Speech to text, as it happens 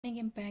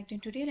Impact.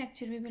 In today's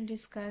lecture, we will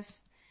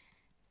discuss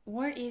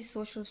what is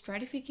social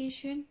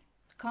stratification,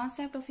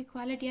 concept of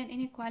equality and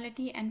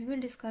inequality, and we will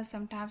discuss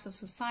some types of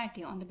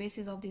society on the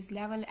basis of this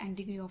level and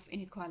degree of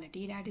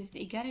inequality, that is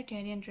the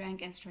egalitarian,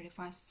 rank, and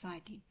stratified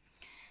society.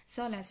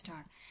 So let's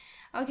start.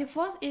 Okay,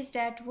 first is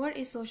that what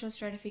is social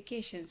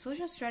stratification?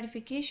 Social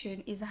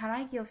stratification is a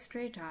hierarchy of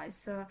strata,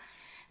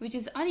 which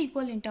is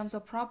unequal in terms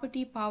of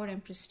property, power,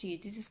 and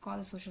prestige. This is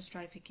called a social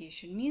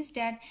stratification. Means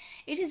that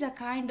it is a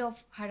kind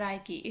of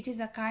hierarchy, it is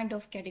a kind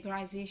of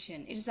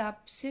categorization, it is a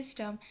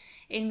system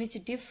in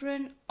which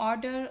different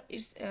order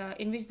is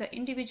in which the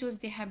individuals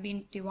they have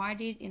been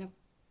divided in a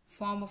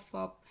form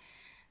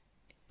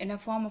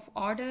of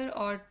order,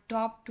 or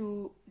top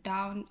to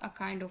down, a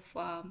kind of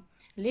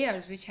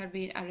layers which have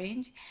been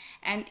arranged.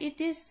 And it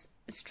is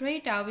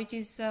strata, which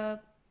is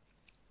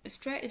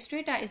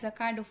strata is a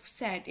kind of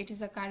set, it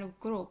is a kind of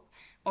group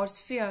or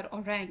sphere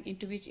or rank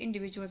into which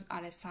individuals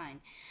are assigned.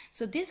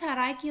 So this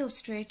hierarchy of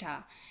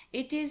strata,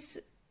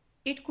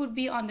 it could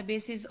be on the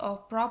basis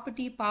of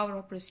property, power,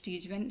 or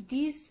prestige. When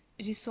these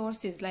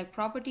resources like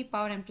property,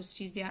 power, and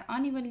prestige, they are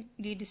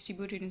unevenly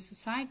distributed in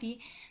society,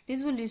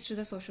 this will lead to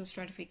the social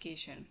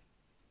stratification.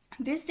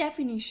 This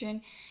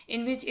definition,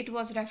 in which it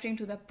was referring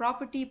to the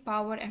property,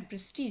 power, and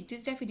prestige,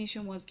 this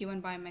definition was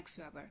given by Max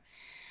Weber.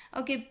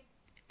 Okay,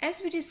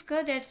 as we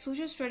discussed, that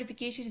social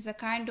stratification is a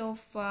kind of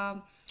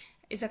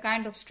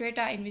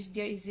strata in which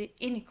there is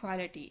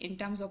inequality in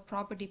terms of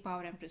property,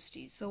 power, and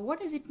prestige. So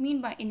what does it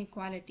mean by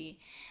inequality?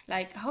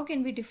 Like, how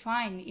can we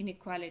define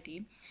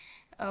inequality?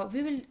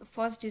 We will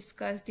first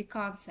discuss the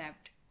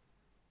concept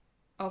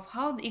of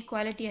how the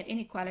equality and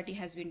inequality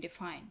has been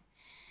defined.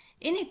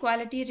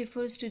 Inequality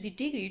refers to the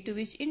degree to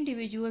which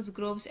individuals,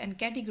 groups, and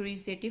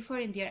categories they differ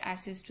in their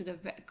access to the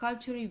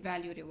cultural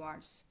value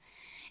rewards.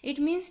 It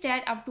means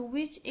that up to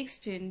which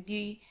extent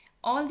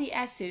all the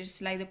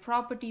assets like the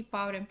property,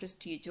 power, and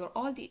prestige, or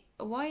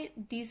why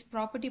these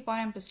property, power,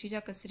 and prestige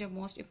are considered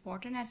most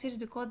important assets,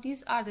 because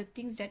these are the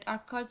things that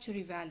are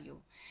cultural value.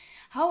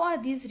 How are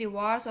these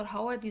rewards, or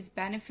how are these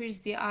benefits,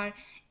 they are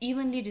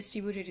evenly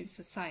distributed in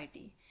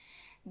society?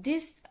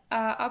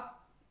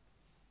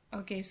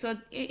 Okay, so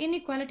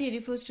inequality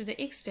refers to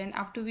the extent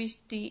up to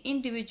which the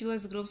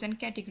individuals, groups, and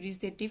categories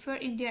they differ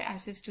in their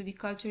access to the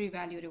cultural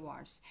value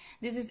rewards.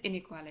 This is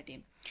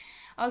inequality.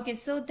 Okay,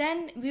 so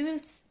then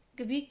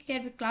we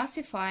can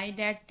classify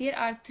that there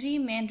are three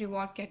main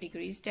reward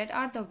categories, that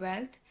are the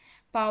wealth,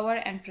 power,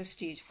 and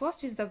prestige.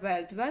 First is the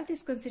wealth. Wealth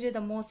is considered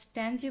the most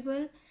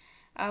tangible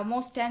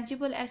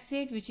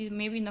asset, which is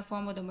maybe in the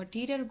form of the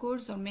material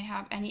goods or may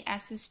have any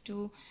access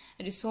to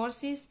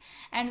resources.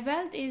 And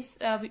wealth is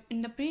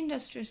in the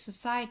pre-industrial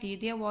society,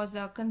 there was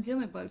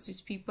consumables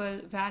which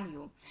people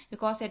value,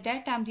 because at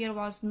that time there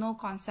was no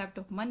concept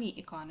of money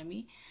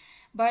economy.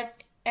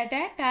 But at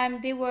that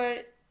time they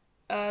were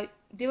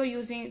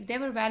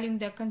valuing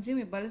the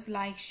consumables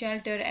like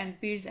shelter and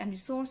beads and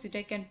resources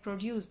that can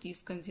produce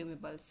these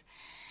consumables.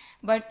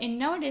 But in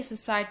nowadays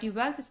society,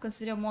 wealth is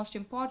considered most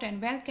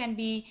important. Wealth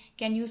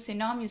can use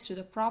synonymous to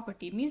the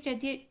property, means that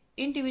the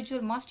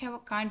individual must have a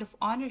kind of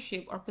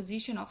ownership or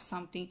position of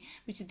something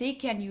which they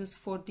can use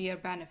for their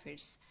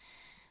benefits.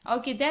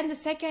 Okay, then the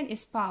second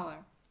is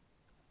power.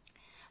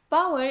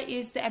 Power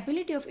is the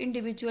ability of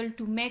individual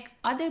to make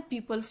other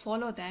people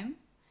follow them,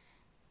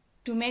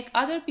 to make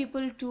other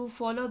people to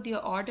follow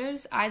their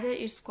orders, either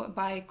it's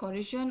by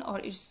coercion or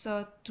it's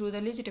through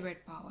the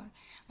legitimate power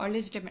or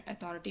legitimate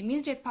authority.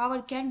 Means that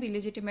power can be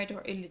legitimate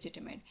or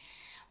illegitimate.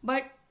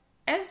 But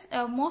as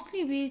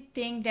mostly we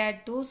think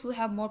that those who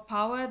have more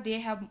power,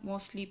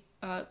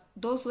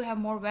 those who have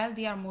more wealth,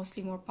 they are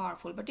mostly more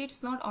powerful. But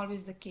it's not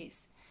always the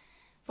case.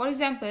 For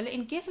example,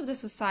 in case of the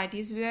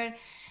societies where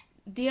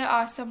there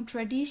are some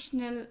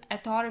traditional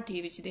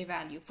authority which they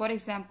value. For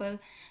example,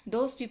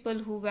 those people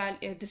who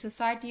value the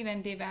society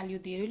when they value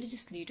the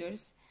religious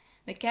leaders,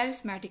 the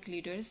charismatic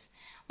leaders,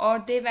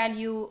 or they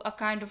value a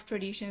kind of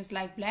traditions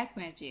like black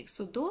magic.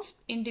 So those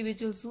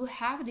individuals who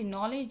have the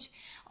knowledge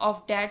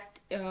of that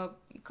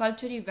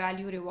cultural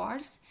value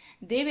rewards,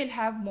 they will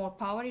have more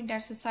power in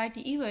that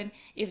society even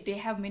if they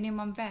have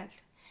minimum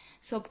wealth.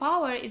 So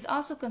power is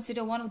also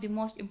considered one of the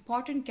most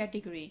important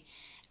category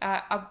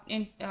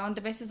on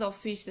the basis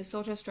of which the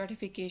social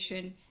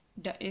stratification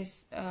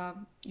is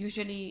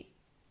usually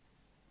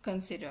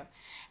considered.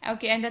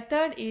 Okay, and the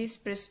third is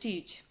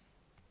prestige.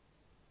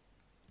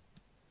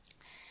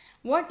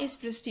 What is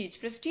prestige?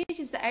 Prestige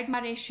is the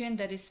admiration,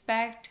 the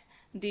respect,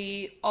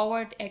 the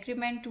overt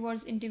agreement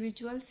towards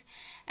individuals,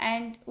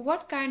 and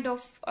what kind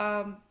of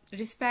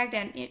respect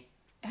and it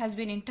has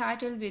been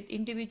entitled with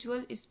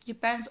individual. It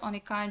depends on a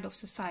kind of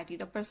society,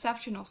 the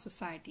perception of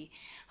society,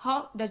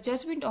 how the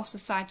judgment of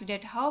society,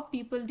 that how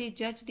people they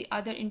judge the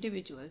other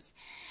individuals.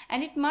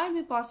 And it might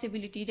be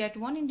possibility that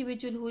one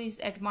individual who is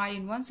admired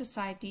in one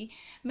society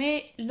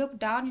may look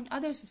down in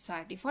other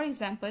society. For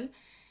example,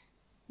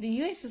 the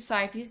US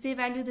societies, they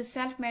value the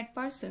self-made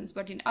persons,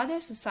 but in other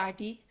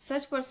society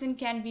such person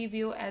can be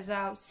viewed as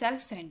a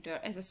self-centered,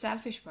 as a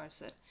selfish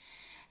person.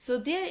 So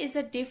there is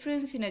a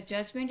difference in a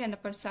judgment and the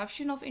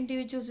perception of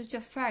individuals which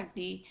affect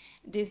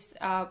this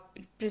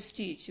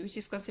prestige, which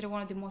is considered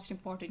one of the most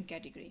important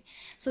category.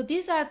 So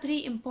these are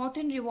three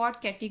important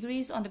reward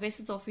categories on the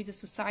basis of which the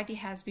society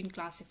has been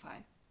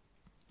classified.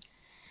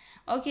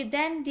 Okay,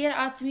 then there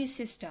are three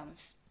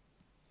systems.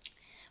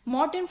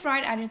 Morton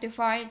Freud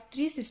identified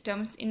three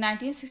systems in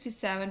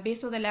 1967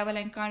 based on the level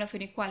and kind of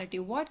inequality.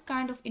 What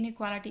kind of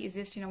inequality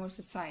exists in our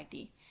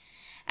society?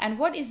 And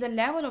what is the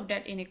level of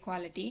that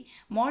inequality?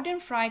 Morton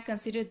Freud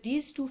considered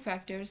these two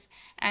factors,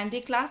 and they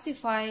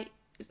classify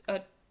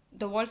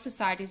the world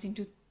societies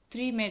into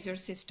three major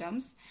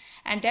systems,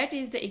 and that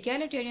is the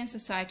Egalitarian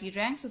Society,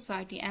 Rank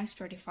Society, and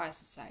Stratified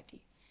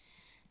Society.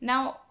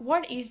 Now,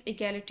 what is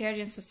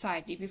Egalitarian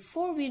Society?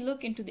 Before we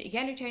look into the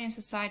Egalitarian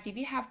Society,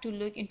 we have to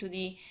look into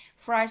the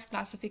Freud's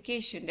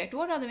classification, that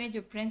what are the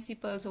major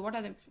principles or what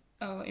are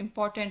the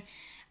important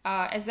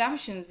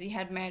assumptions he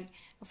had made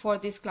for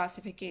this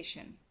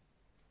classification.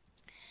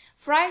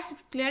 Freud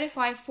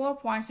clarified 4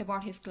 points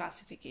about his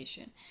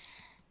classification.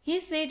 He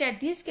said that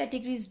these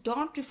categories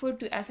don't refer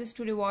to access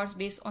to rewards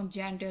based on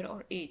gender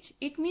or age.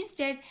 It means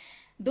that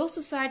those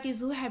societies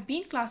who have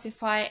been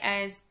classified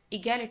as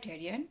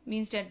egalitarian,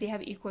 means that they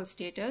have equal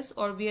status,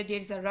 or where there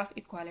is a rough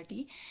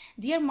equality,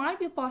 there might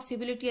be a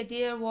possibility that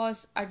there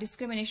was a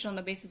discrimination on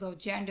the basis of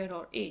gender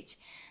or age.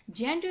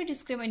 Gender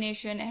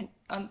discrimination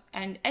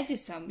and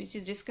ageism, which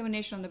is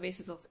discrimination on the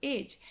basis of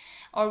age,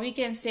 or we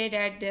can say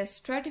that the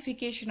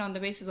stratification on the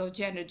basis of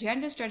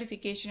gender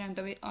stratification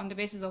on the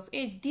basis of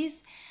age,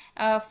 these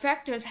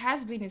factors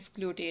has been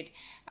excluded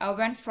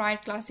when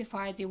Freud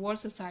classified the world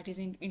societies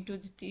into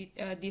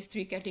these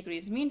three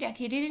categories, meaning that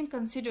he didn't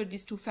consider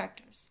these two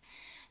factors.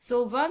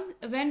 So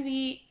when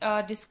we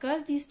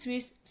discuss these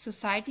three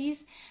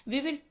societies,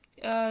 we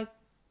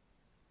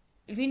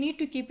need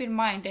to keep in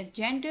mind that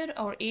gender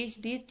or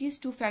age, these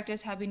two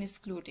factors have been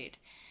excluded.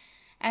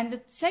 And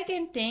the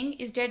second thing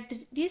is that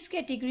these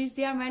categories,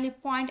 they are merely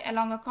point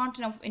along a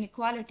continuum of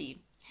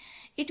inequality.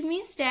 It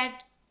means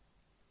that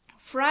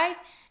Freud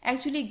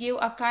actually gave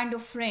a kind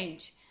of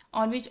range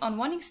on which on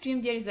one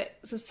extreme there is a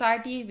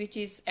society which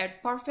is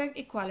at perfect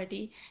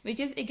equality, which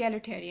is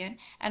egalitarian,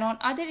 and on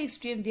other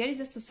extreme there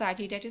is a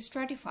society that is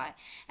stratified,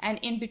 and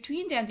in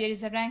between them there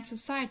is a ranked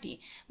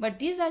society. But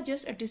these are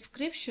just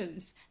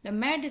descriptions, the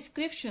mere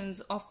descriptions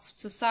of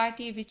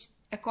society which,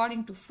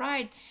 according to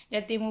Freud,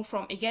 that they move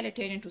from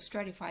egalitarian to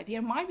stratified. There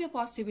might be a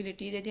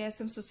possibility that there is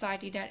some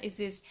society that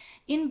exists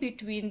in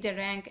between the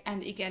rank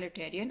and the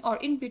egalitarian, or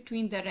in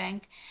between the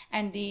rank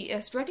and the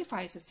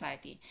stratified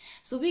society.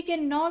 So we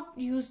cannot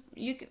use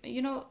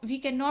we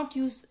cannot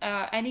use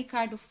any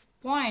kind of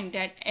point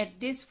that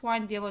at this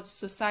point there was a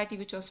society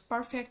which was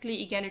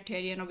perfectly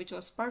egalitarian or which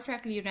was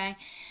perfectly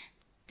ranked.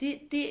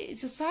 The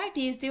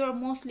societies, they were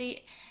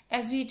mostly,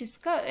 as we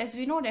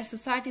know that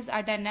societies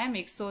are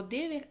dynamic, so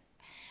they will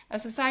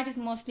societies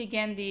mostly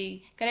gain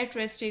the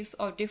characteristics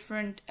of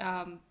different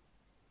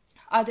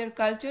other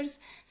cultures.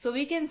 So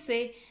we can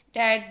say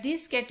that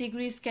these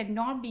categories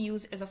cannot be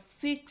used as a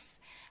fixed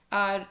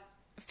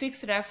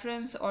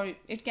reference, or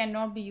it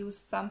cannot be used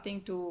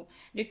something to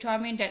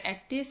determine that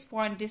at this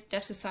point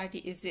that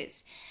society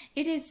exists.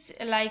 It is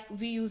like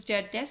we use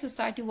that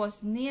society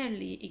was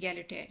nearly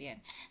egalitarian.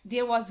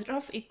 There was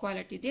rough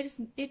equality. This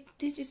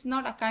is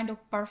not a kind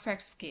of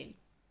perfect scale.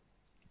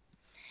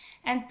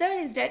 And third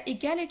is that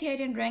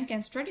egalitarian rank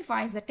and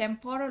stratify is the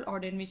temporal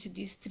order in which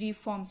these three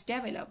forms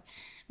develop.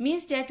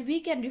 Means that we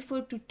can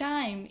refer to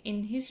time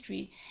in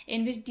history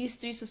in which these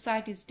three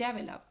societies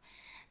develop.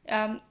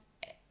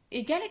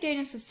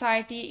 Egalitarian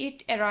society,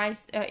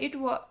 it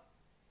was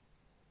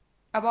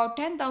about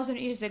 10,000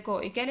 years ago,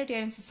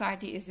 egalitarian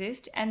society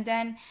exists, and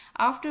then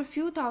after a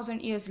few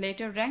thousand years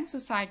later, ranked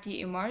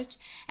society emerged,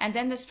 and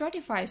then the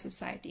stratified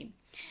society.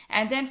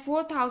 And then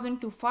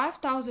 4,000 to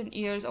 5,000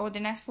 years, or the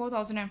next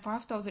 4,000 and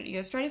 5,000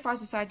 years, stratified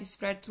society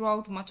spread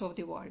throughout much of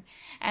the world.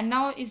 And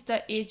now is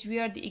the age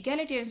where the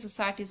egalitarian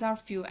societies are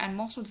few and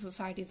most of the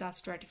societies are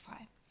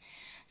stratified.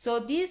 So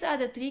these are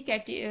the three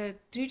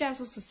types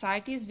of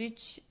societies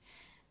which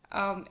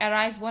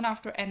arise one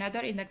after another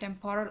in the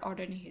temporal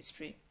order in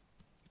history.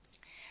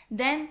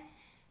 Then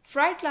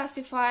Freud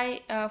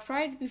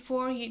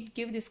before he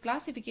gave this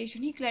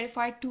classification, he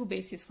clarified two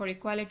bases for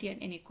equality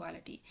and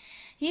inequality.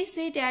 He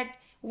said that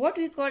what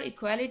we call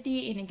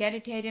equality in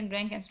egalitarian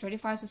rank and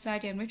stratified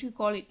society, and what we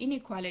call it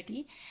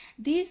inequality,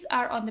 these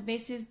are on the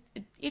basis,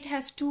 it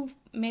has two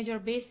major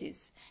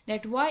bases,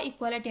 that why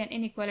equality and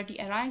inequality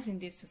arise in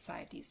these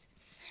societies.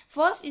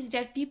 First is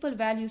that people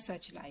value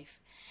such life.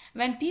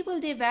 When people,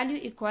 they value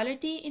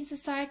equality in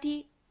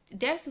society,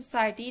 their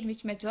society in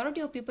which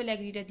majority of people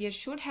agree that there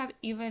should have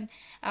even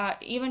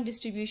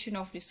distribution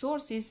of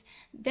resources,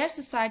 their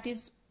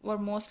societies were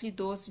mostly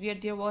those where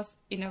there was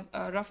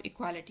a rough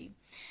equality.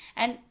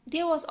 And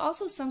there was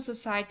also some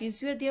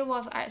societies where there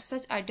was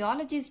such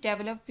ideologies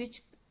developed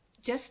which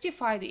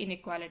justify the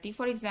inequality.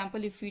 For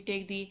example, if we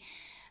take the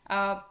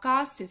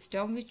caste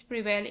system which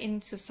prevail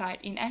in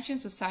ancient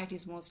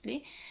societies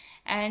mostly,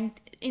 And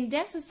in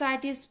their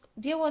societies,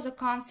 there was a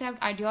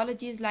concept,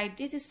 ideologies like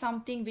this is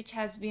something which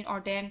has been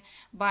ordained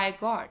by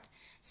God.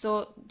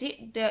 So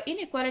the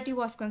inequality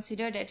was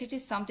considered that it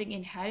is something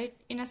inherent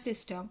in a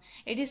system.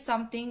 It is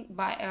something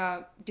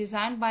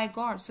designed by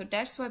God. So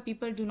that's why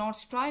people do not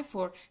strive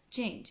for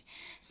change.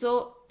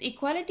 So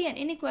equality and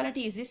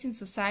inequality exists in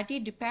society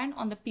depend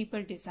on the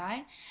people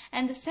desire.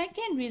 And the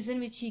second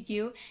reason which he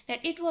gave,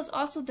 that it was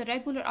also the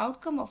regular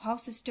outcome of how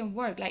system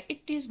work. Like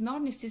it is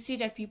not necessary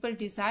that people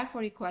desire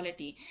for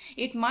equality.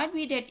 It might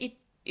be that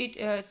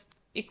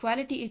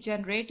equality is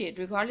generated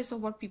regardless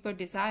of what people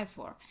desire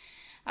for.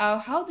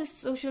 How the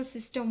social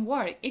system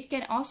work, it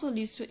can also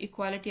lead to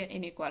equality and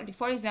inequality.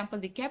 For example,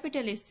 the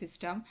capitalist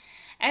system,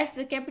 as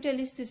the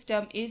capitalist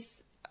system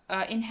is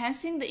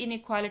enhancing the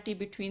inequality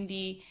between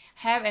the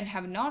have and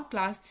have not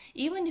class,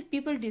 even if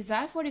people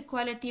desire for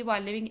equality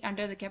while living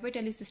under the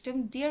capitalist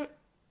system, their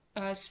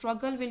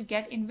struggle will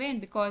get in vain,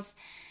 because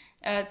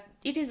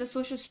it is the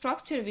social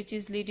structure which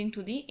is leading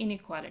to the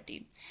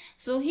inequality.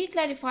 So he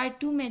clarified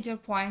two major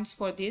points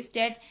for this,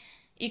 that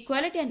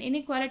equality and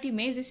inequality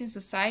may exist in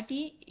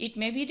society. It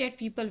may be that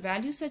people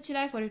value such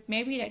life, or it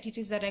may be that it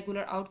is the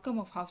regular outcome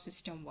of how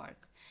system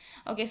work.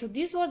 Okay, so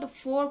these were the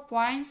 4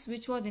 points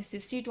which was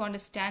necessary to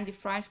understand the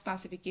Freud's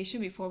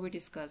classification before we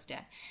discuss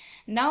that.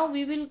 Now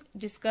we will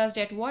discuss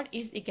that what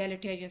is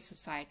egalitarian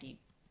society.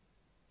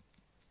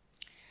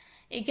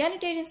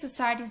 Egalitarian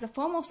society is the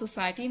form of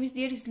society in which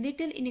there is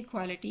little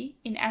inequality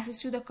in access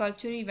to the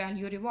cultural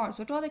value reward.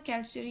 So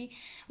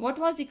what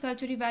was the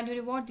cultural value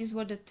reward? These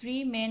were the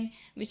 3 main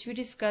which we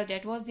discussed.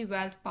 That was the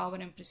wealth, power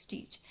and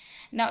prestige.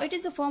 Now it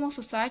is the form of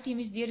society in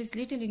which there is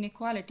little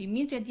inequality,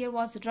 means that there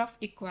was rough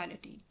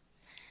equality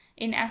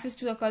in access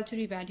to the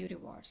cultural value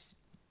rewards.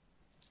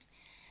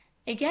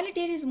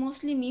 Egalitarian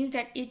mostly means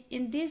that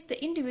in this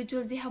the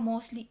individuals, they have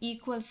mostly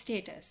equal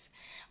status.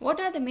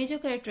 What are the major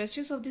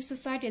characteristics of this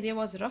society? There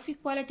was rough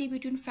equality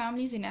between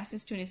families in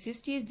access to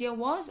necessities. There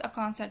was a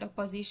concept of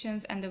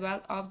positions and the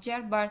wealth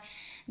object, but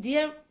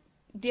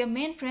their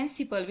main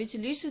principle which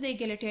leads to the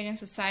egalitarian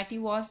society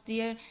was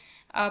their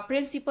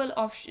principle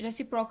of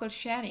reciprocal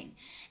sharing,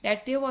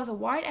 that there was a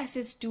wide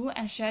access to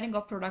and sharing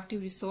of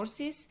productive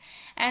resources,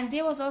 and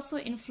there was also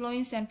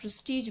influence and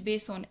prestige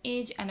based on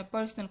age and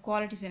personal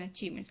qualities and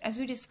achievements. As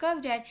we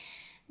discussed, that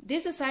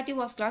this society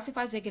was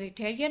classified as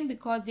egalitarian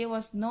because there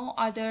was no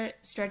other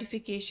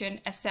stratification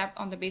except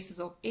on the basis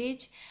of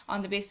age,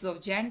 on the basis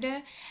of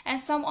gender, and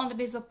some on the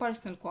basis of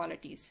personal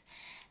qualities.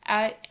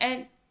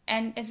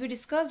 And as we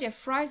discussed,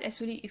 Freud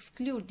actually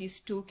exclude these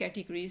 2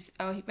 categories.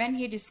 When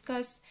he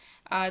discussed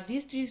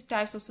these 3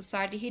 types of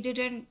society, he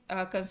didn't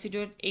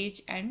consider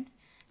age and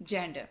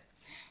gender.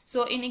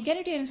 So in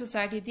egalitarian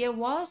society, there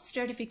was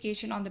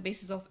stratification on the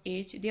basis of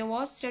age, there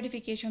was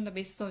stratification on the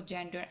basis of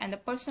gender, and the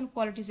personal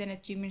qualities and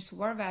achievements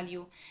were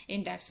valued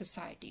in that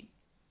society.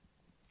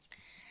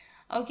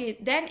 Okay,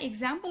 then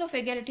example of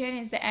egalitarian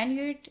is the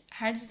Inuit,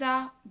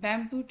 Hadza,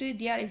 Bambutu.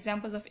 They are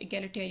examples of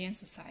egalitarian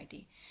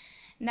society.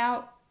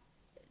 Now,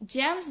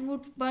 James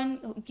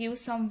Woodburn gives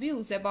some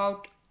views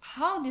about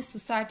how these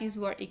societies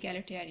were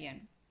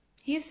egalitarian.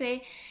 He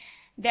say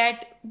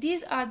that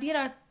there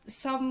are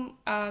some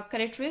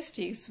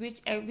characteristics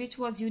which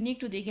was unique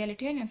to the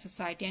egalitarian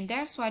society, and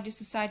that's why the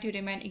society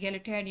remained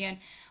egalitarian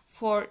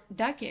for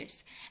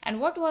decades. And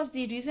what was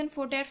the reason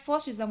for that?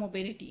 First is the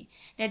mobility,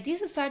 that these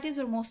societies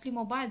were mostly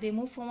mobile. They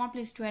moved from one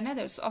place to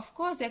another. So of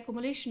course the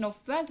accumulation of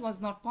wealth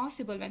was not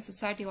possible when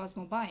society was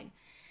mobile.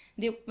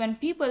 When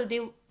people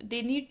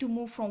they need to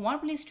move from one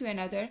place to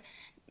another,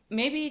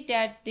 maybe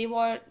that they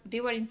were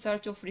in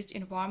search of rich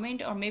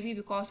environment, or maybe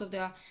because of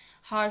the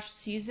harsh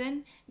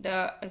season,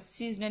 the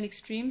seasonal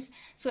extremes.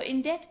 So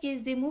in that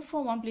case, they move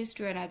from one place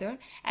to another,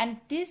 and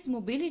this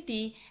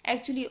mobility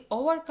actually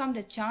overcome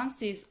the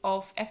chances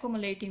of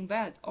accumulating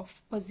wealth,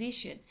 of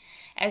position,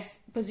 as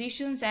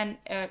positions, and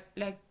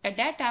like at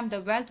that time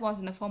the wealth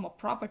was in the form of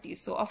property.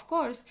 So of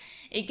course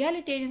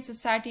egalitarian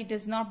society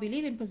does not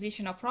believe in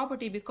position of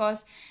property,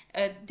 because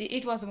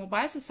it was a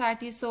mobile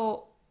society,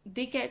 so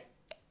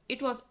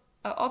it was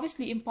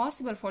obviously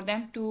impossible for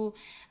them to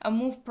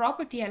move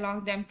property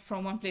along them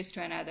from one place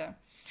to another.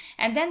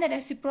 And then the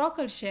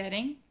reciprocal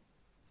sharing.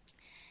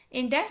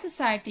 In that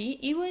society,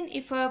 even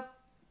if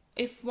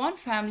one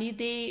family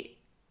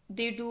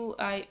they do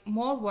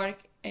more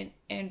work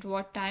and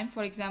what time,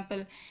 for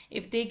example,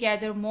 if they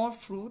gather more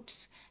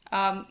fruits,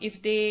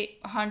 if they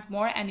hunt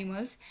more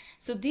animals,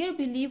 so their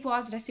belief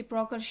was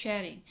reciprocal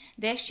sharing.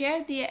 They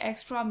shared their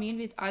extra meal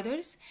with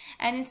others,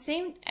 and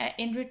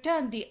in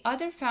return the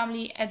other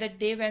family at the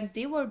day when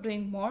they were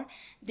doing more,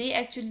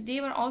 they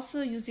were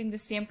also using the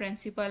same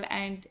principle,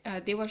 and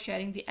they were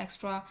sharing the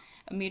extra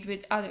meat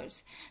with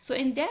others. So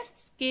in that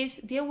case,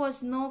 there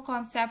was no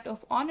concept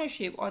of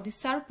ownership or the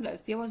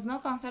surplus. There was no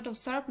concept of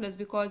surplus,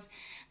 because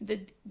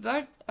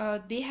what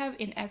they have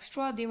in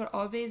extra, they were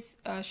always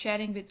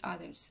sharing with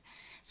others.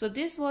 So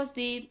this was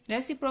the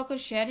reciprocal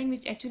sharing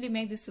which actually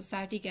made the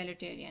society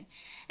egalitarian.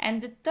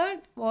 And the third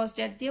was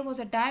that there was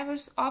a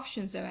diverse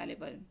options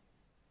available.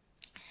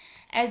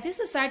 As this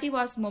society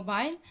was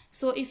mobile,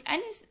 so if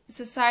any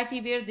society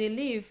where they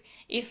live,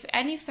 if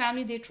any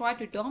family they try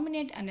to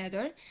dominate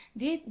another,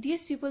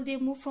 these people they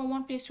move from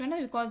one place to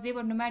another because they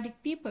were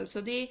nomadic people.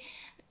 So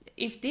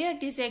if they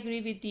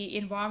disagree with the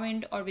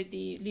environment or with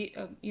the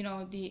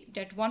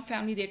that one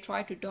family they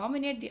try to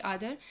dominate the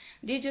other,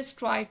 they just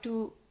try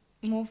to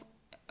move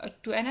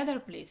to another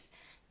place.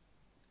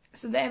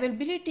 So the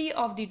availability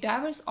of the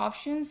diverse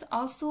options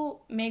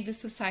also make the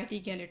society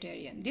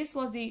egalitarian. This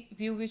was the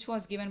view which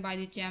was given by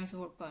the James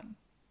Woodburn.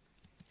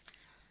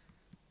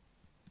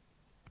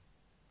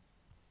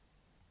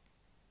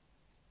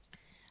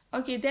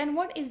 Okay, then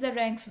what is the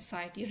rank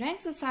society?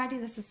 Rank society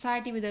is a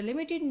society with a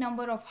limited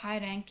number of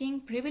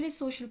high-ranking, privileged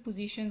social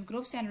positions,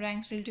 groups, and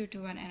ranks relative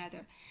to one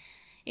another.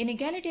 In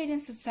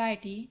egalitarian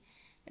society,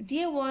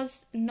 there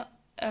was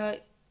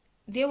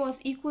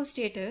equal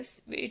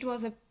status. It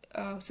was a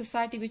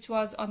society which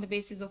was on the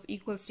basis of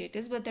equal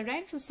status, but the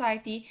rank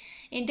society,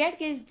 in that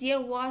case,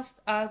 there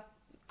was a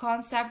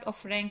concept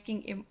of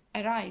ranking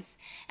arise,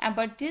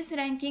 but this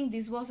ranking,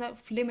 this was a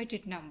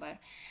limited number,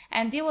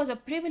 and there was a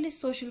privileged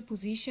social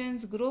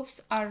positions, groups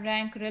are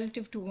ranked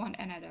relative to one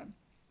another.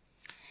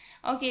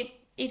 Okay,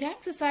 a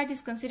rank society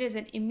is considered as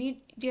an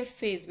immediate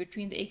phase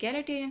between the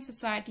egalitarian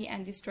society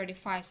and the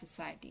stratified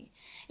society.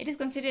 It is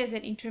considered as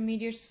an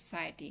intermediate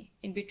society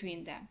in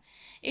between them.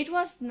 It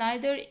was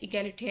neither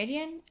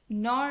egalitarian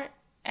nor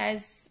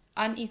as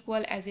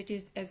unequal as it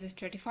is as the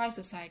stratified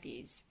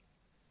society is.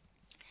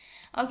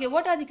 Okay,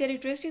 what are the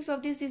characteristics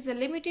of this? Is a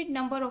limited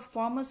number of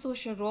formal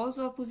social roles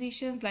or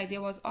positions, like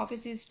there was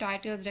offices,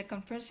 titles that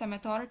conferred some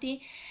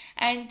authority.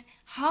 And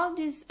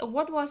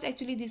what was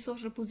actually the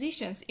social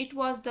positions? It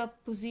was the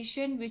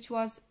position which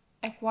was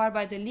acquired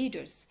by the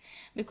leaders,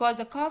 because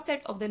the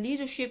concept of the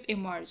leadership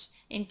emerged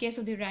in case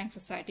of the rank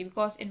society,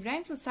 because in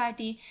rank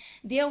society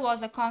there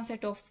was a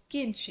concept of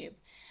kinship,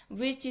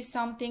 which is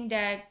something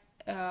that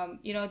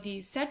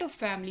the set of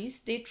families,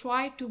 they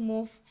try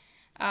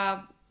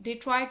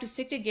to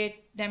segregate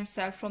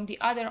themselves from the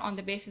other on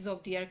the basis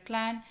of their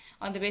clan,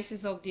 on the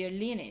basis of their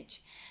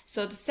lineage.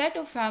 So the set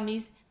of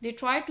families, they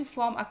try to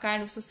form a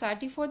kind of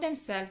society for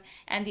themselves,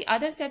 and the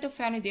other set of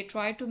family, they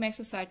try to make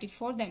society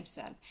for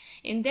themselves.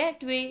 In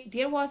that way,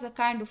 there was a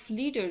kind of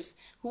leaders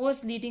who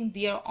was leading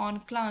their own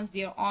clans,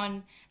 their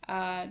own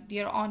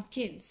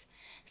kins.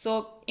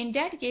 So in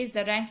that case,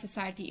 the rank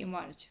society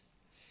emerged.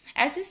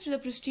 Access to the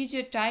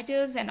prestigious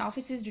titles and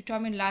offices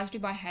determined largely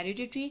by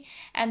heredity,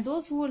 and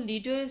those who were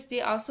leaders,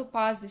 they also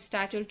passed this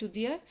title to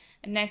their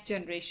next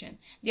generation.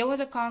 There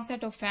was a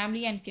concept of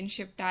family and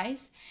kinship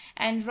ties,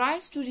 and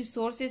rights to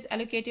resources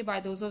allocated by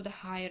those of the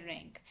higher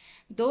rank.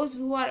 Those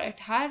who are at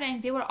higher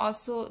rank, they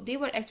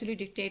were actually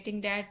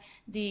dictating that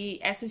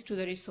the access to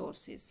the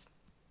resources.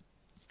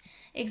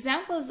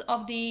 Examples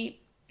of the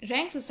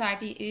rank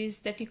society is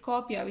the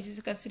Ticopia, which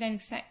is considered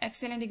an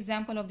excellent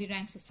example of the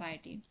rank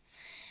society.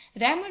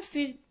 Raymond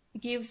Field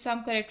gives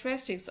some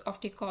characteristics of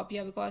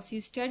Ticopia because he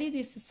studied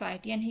this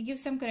society, and he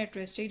gives some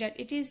characteristic that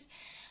it is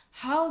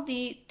how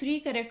the three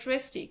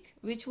characteristic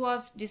which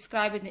was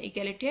described in the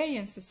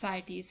egalitarian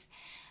societies,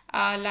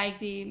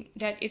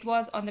 that it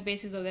was on the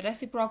basis of the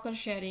reciprocal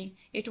sharing,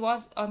 it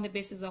was on the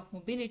basis of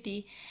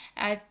mobility,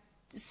 and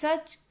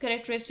such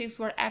characteristics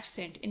were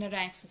absent in the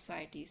rank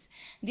societies.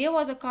 There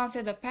was a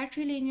concept of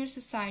patrilineal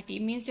society,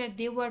 means that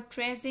they were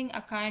tracing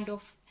a kind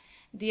of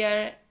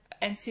their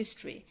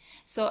ancestry.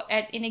 So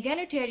in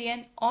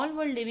egalitarian, all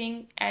were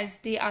living as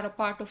they are a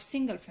part of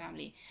single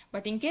family.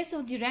 But in case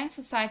of the rank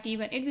society,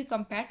 when it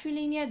becomes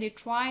patrilineal, they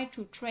try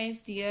to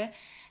trace their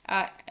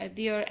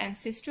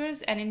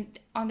ancestors, and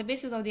on the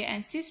basis of their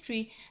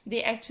ancestry,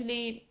 they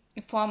actually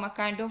form a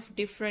kind of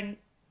different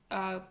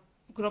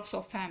groups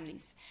of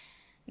families.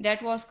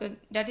 That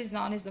is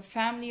known as the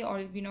family,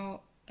 or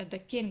the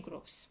kin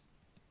groups.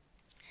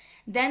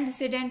 Then the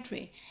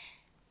sedentary.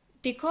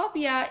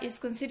 Ticopia is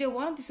considered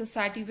one of the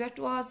society that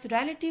was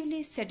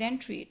relatively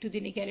sedentary to the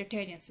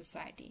egalitarian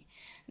society.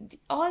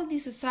 All the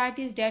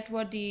societies that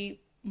were the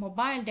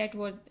mobile, that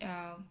were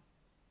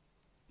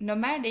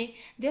nomadic,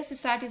 their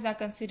societies are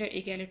considered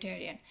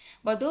egalitarian.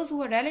 But those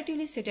who are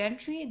relatively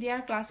sedentary, they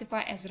are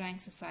classified as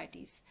rank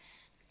societies.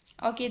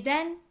 Okay,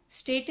 then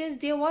status.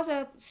 There was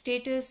a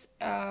status.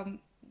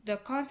 The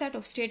concept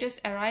of status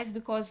arise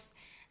because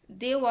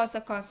there was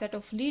a concept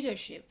of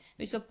leadership,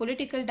 which a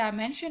political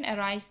dimension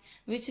arise,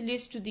 which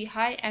leads to the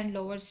high and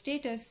lower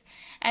status.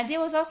 And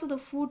there was also the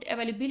food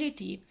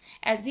availability,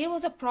 as there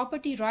was a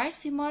property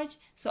rights emerge.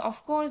 So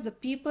of course the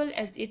people,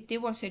 they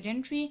were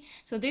sedentary,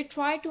 so they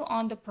try to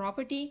own the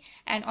property,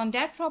 and on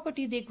that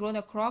property they grow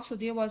the crops, so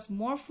there was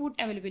more food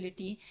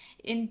availability.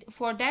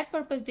 For that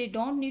purpose, they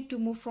don't need to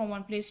move from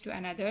one place to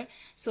another,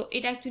 so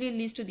it actually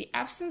leads to the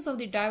absence of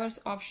the diverse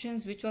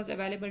options which was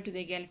available to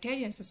the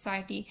egalitarian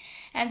society.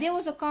 And there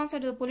was a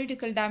concept of the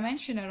political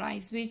dimension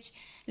arise, which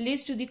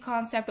leads to the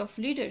concept of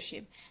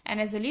leadership, and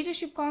as the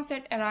leadership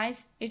concept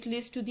arises, it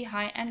leads to the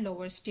high and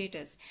lower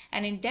status,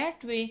 and in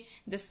that way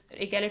this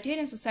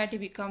egalitarian society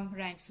become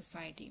rank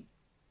society.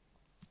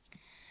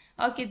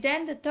 Okay,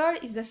 then the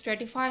third is the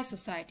stratified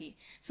society.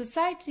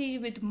 Society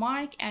with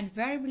marked and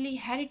variably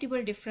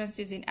heritable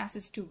differences in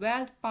access to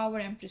wealth, power,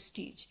 and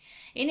prestige.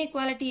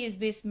 Inequality is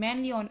based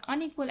mainly on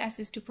unequal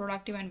access to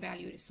productive and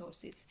value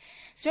resources.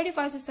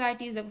 Stratified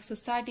society is a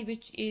society in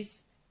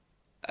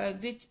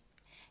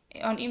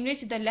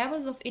which the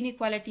levels of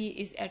inequality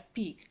is at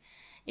peak.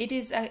 It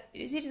is a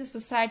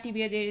society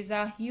where there is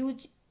a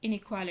huge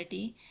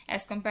inequality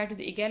as compared to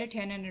the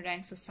egalitarian and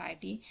ranked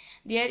society.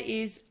 There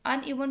is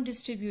uneven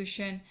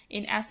distribution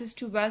in access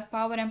to wealth,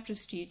 power, and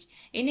prestige,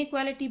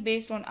 inequality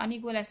based on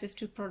unequal access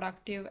to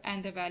productive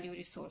and the value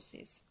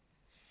resources.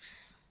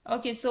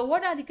 Okay, so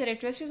what are the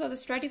characteristics of the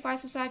stratified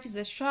societies?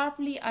 A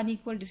sharply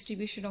unequal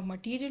distribution of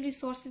material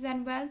resources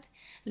and wealth,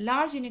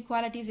 large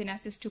inequalities in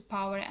access to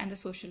power and the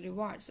social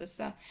rewards.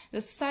 So, the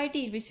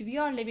society in which we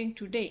are living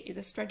today is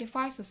a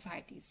stratified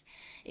societies.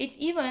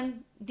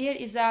 There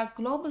is a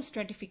global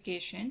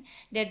stratification,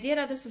 that there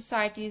are the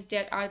societies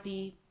that are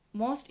the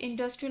most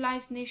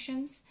industrialized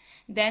nations,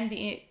 then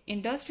the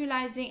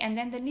industrializing, and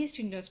then the least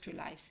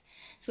industrialized.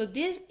 So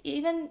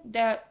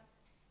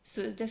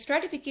the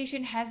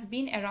stratification has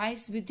been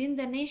arise within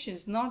the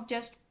nations, not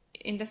just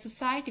in the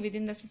society,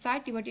 within the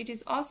society, but it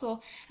is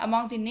also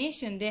among the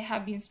nation they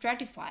have been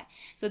stratified.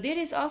 So there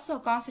is also a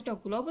concept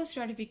of global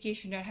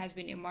stratification that has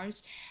been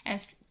emerged,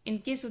 and in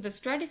case of the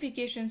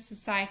stratification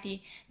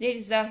society, there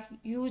is a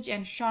huge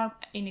and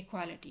sharp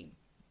inequality.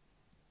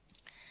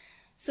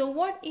 So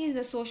what is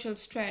a social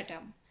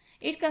stratum?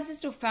 It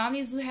consists of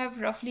families who have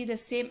roughly the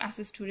same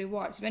access to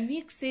rewards. When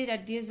we say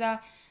that there is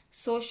a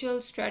social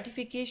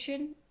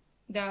stratification,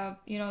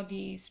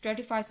 the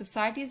stratified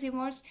societies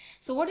emerge.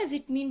 So what does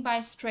it mean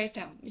by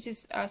stratum, which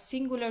is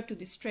singular to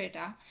the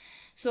strata?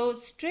 So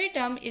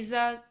stratum is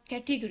a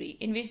category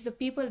in which the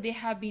people, they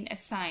have been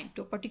assigned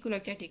to a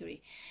particular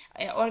category,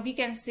 or we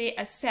can say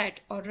a set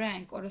or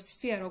rank or a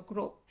sphere or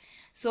group.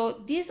 So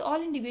these all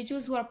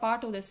individuals who are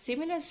part of the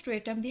similar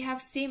stratum, they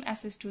have same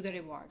access to the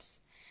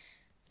rewards.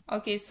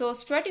 Okay, so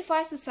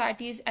stratified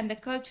societies and the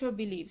cultural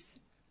beliefs.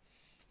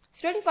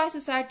 Stratified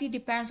society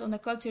depends on the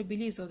cultural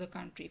beliefs of the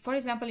country. For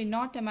example, in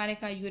North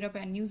America, Europe,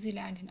 and New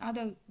Zealand, and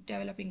other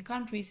developed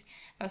countries,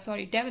 the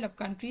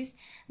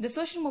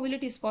social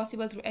mobility is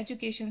possible through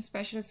education,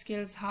 special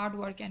skills, hard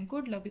work, and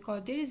good luck,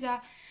 because there is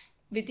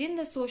within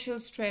the social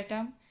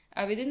stratum,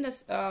 within the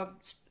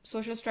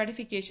social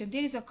stratification,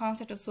 there is a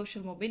concept of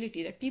social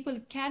mobility, that people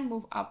can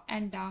move up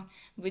and down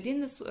within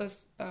the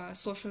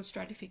social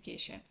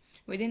stratification,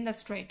 within the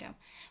stratum.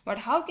 But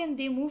how can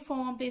they move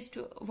from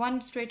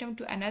one stratum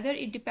to another?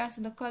 It depends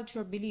on the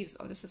cultural beliefs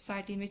of the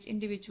society in which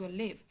individuals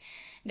live,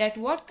 that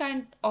what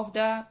kind of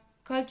the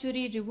cultural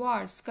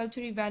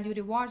value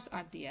rewards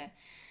are there.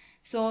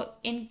 So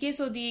in case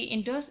of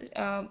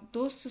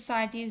those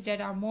societies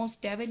that are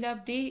most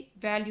developed, they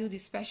value the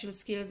special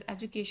skills,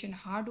 education,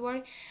 hard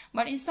work.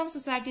 But in some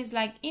societies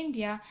like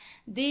India,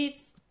 they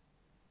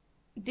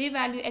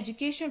value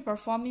educational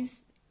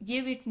performance,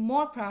 give it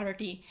more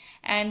priority,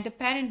 and the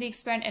parent, they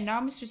expend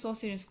enormous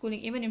resources in schooling,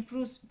 even in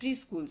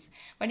preschools.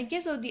 But in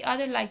case of the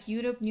other like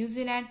Europe, New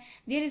Zealand,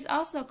 there is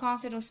also a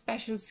concept of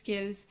special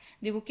skills,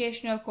 the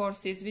vocational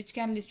courses, which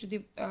can lead to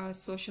the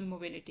social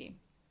mobility.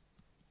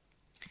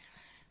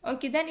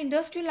 Okay, then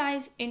industrial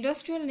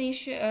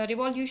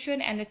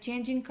revolution and the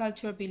changing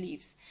cultural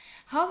beliefs.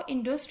 How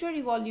industrial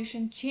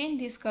revolution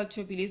changed these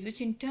cultural beliefs, which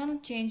in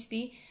turn changed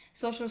the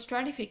social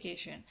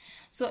stratification.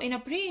 So in a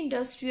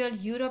pre-industrial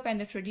Europe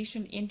and the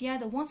traditional India,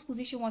 the one's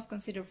position was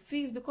considered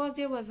fixed, because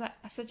there was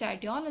such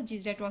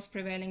ideologies that was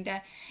prevailing,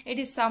 that it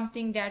is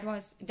something that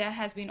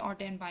has been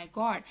ordained by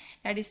God,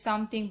 that is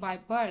something by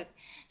birth.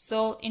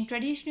 So in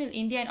traditional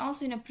India and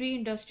also in a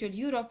pre-industrial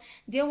Europe,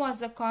 there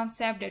was a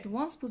concept that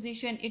one's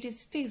position, it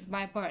is fixed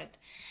by birth.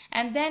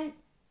 And then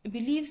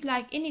beliefs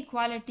like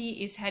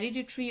inequality is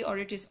hereditary or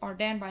it is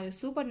ordained by the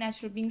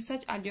supernatural being,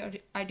 such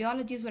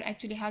ideologies were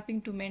actually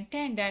helping to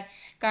maintain that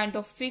kind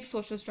of fixed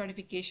social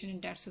stratification in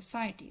their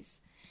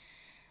societies.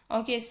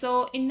 Okay,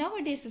 so in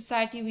nowadays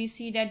society, we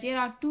see that there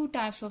are two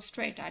types of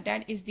strata,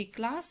 that is the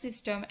class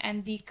system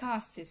and the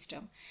caste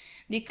system.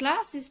 The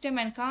class system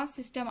and caste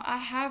system, I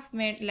have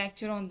made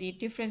lecture on the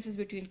differences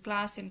between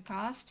class and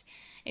caste.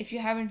 If you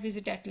haven't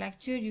visited that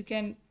lecture, you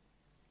can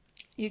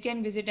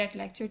visit that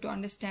lecture to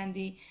understand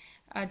the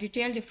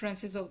detailed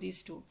differences of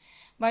these two.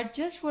 But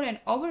just for an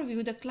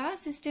overview, the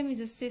class system is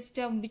a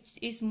system which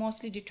is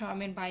mostly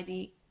determined by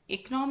the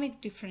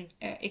economic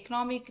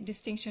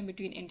distinction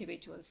between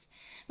individuals,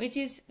 which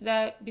is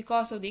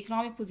because of the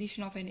economic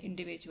position of an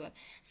individual.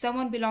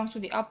 Someone belongs to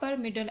the upper,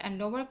 middle, and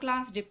lower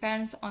class,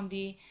 depends on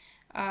the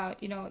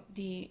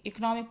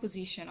economic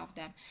position of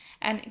them.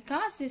 And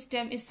caste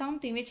system is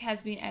something which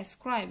has been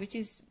ascribed, which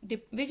is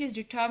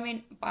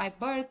determined by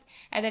birth,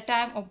 at the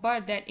time of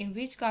birth, that in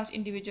which caste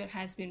individual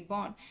has been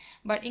born.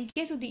 But in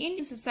case of the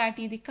Indian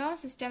society, the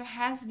caste system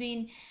has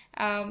been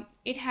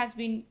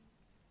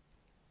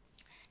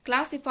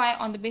classified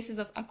on the basis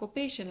of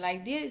occupation.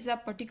 Like there is a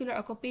particular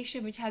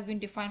occupation which has been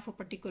defined for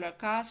particular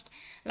caste.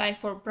 Like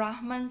for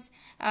Brahmins,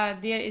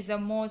 there is a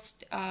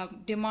most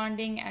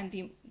demanding,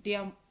 and they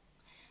are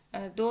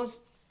those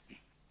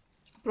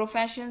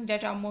professions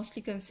that are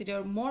mostly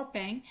considered more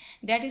paying,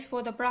 that is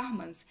for the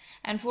Brahmins,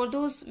 and for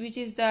those which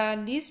is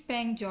the least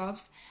paying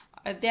jobs,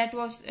 that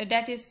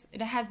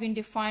has been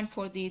defined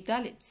for the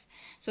Dalits.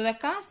 So the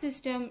caste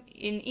system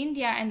in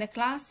India and the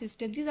class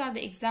system, these are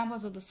the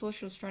examples of the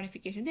social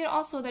stratification. There are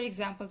also other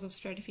examples of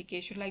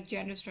stratification, like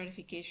gender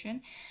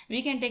stratification.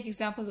 We can take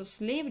examples of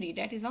slavery,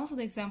 that is also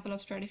the example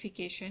of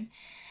stratification,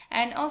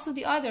 and also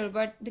the other,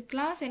 but the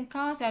class and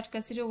caste are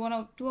considered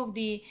two of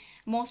the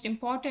most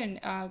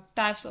important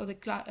types of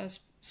the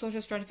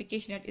social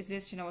stratification that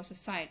exist in our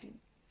society.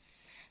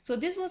 So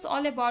this was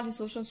all about the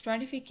social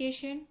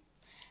stratification,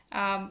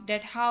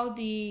 that how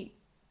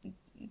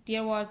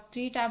there were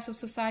three types of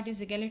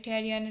societies: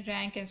 egalitarian,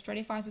 rank, and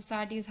stratified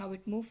societies, how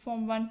it moved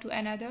from one to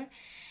another,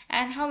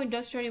 and how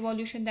industrial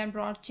revolution then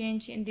brought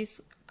change in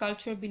these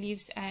cultural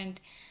beliefs.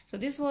 And so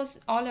this was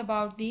all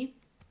about the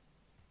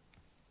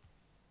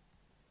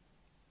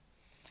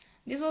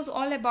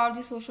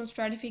social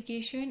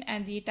stratification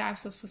and the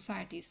types of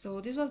societies. So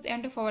this was the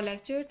end of our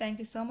lecture. Thank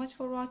you so much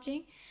for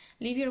watching.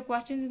 Leave your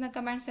questions in the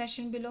comment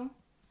section below,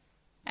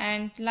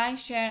 and like,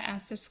 share,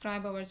 and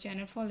subscribe our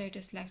channel for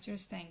latest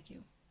lectures. Thank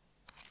you.